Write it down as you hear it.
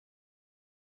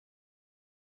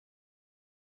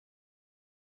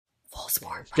Full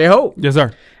sport. J-Ho. Yes,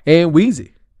 sir. And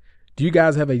Weezy. Do you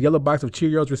guys have a yellow box of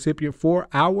Cheerios recipient for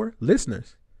our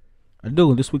listeners? I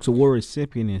do. This week's award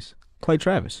recipient is Clay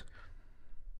Travis.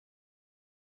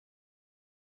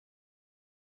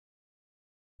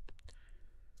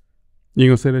 You ain't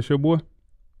gonna say that's your boy?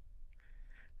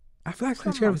 I feel like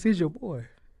Clay Travis is your boy.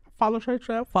 Follow Clay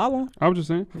Travis. Follow him. I was just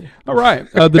saying. All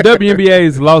right. The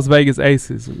WNBA's Las Vegas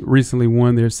Aces recently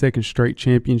won their second straight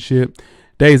championship.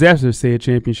 Days after said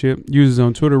championship, users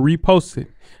on Twitter reposted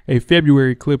a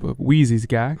February clip of Weezy's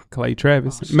guy, Clay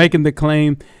Travis, making the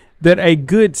claim that a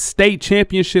good state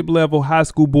championship level high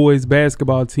school boys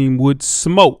basketball team would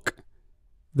smoke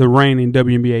the reigning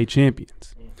WNBA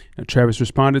champions. Now, Travis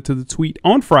responded to the tweet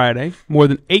on Friday, more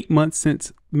than 8 months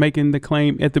since making the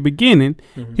claim at the beginning.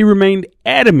 He remained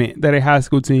adamant that a high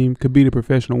school team could beat a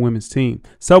professional women's team,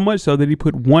 so much so that he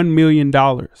put $1 million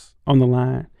on the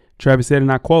line. Travis said,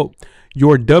 and I quote,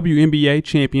 "Your WNBA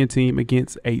champion team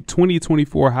against a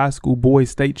 2024 high school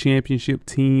boys state championship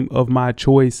team of my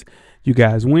choice. You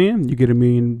guys win. You get $1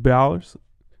 million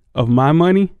of my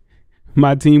money.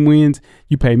 My team wins.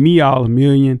 You pay me all $1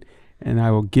 million, and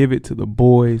I will give it to the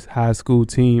boys high school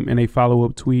team." In a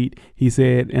follow-up tweet, he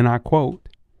said, and I quote,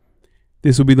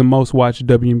 "This will be the most watched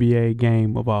WNBA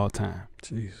game of all time."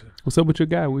 Jesus. What's up with your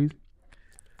guy, Weezy?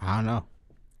 I don't know.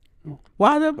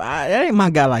 Why? That ain't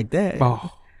my guy like that. Oh,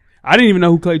 I didn't even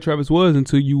know who Clay Travis was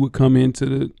until you would come into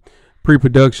the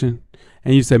pre-production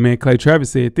and you said, "Man, Clay Travis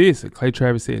said this, and Clay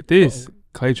Travis said this,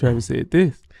 Clay Travis said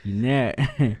this." Nah,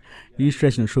 you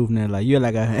stretching the truth now. Like you're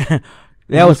like a.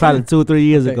 That was probably 2 or 3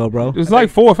 years ago, bro. It was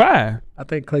like 4 or 5. I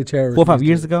think Clay Travis 4 or 5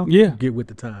 years ago. Yeah, get with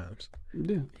the times.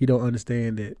 yeah. He don't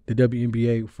understand that the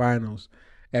WNBA finals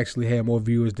actually had more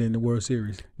viewers than the World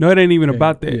Series. No, it ain't even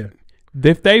about that. Yeah.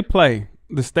 If they play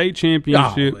the state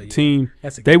championship team,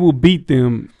 That's a they will beat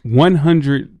them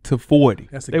 100-40.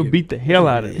 That's a They will given. beat the hell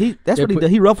out of them. That's what he does.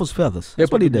 He ruffles feathers. They That's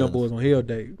put what he the does. boys on Hell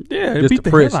Day. Yeah, they Just beat the the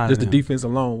press, hell out just of the them. defense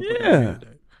alone. put them on Yeah. Hell Day.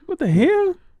 What the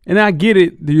hell? And I get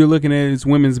it that you're looking at it as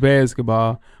women's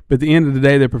basketball, but at the end of the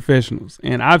day, they're professionals.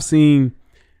 And I've seen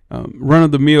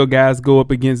run-of-the-mill guys go up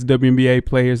against WNBA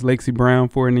players, Lexi Brown,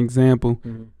 for an example.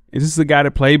 Mm-hmm. And this is a guy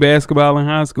that played basketball in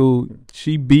high school.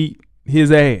 She beat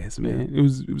his ass, man. It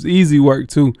was easy work,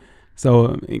 too.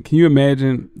 So can you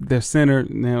imagine their center?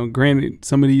 Now, granted,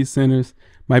 some of these centers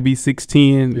might be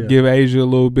 6'10", give Asia a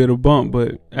little bit of bump,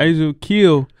 but Asia will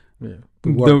kill. Yeah.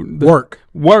 Work.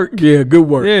 Yeah, good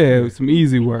work. Yeah, it was some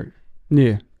easy work.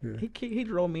 Yeah. He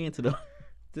drove me into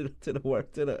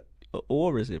the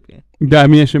award recipient. I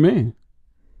mean, that's your man.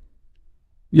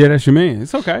 Yeah, that's your man.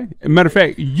 It's okay. Matter of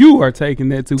fact, you are taking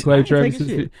that to Clay Travis.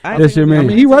 That's your man. I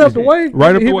mean, he right up the way.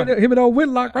 Right up the way. Him and old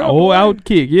Whitlock. Right Oh, out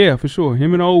kick. Yeah, for sure.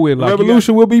 Him and old Whitlock.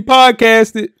 Revolution will be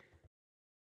podcasted.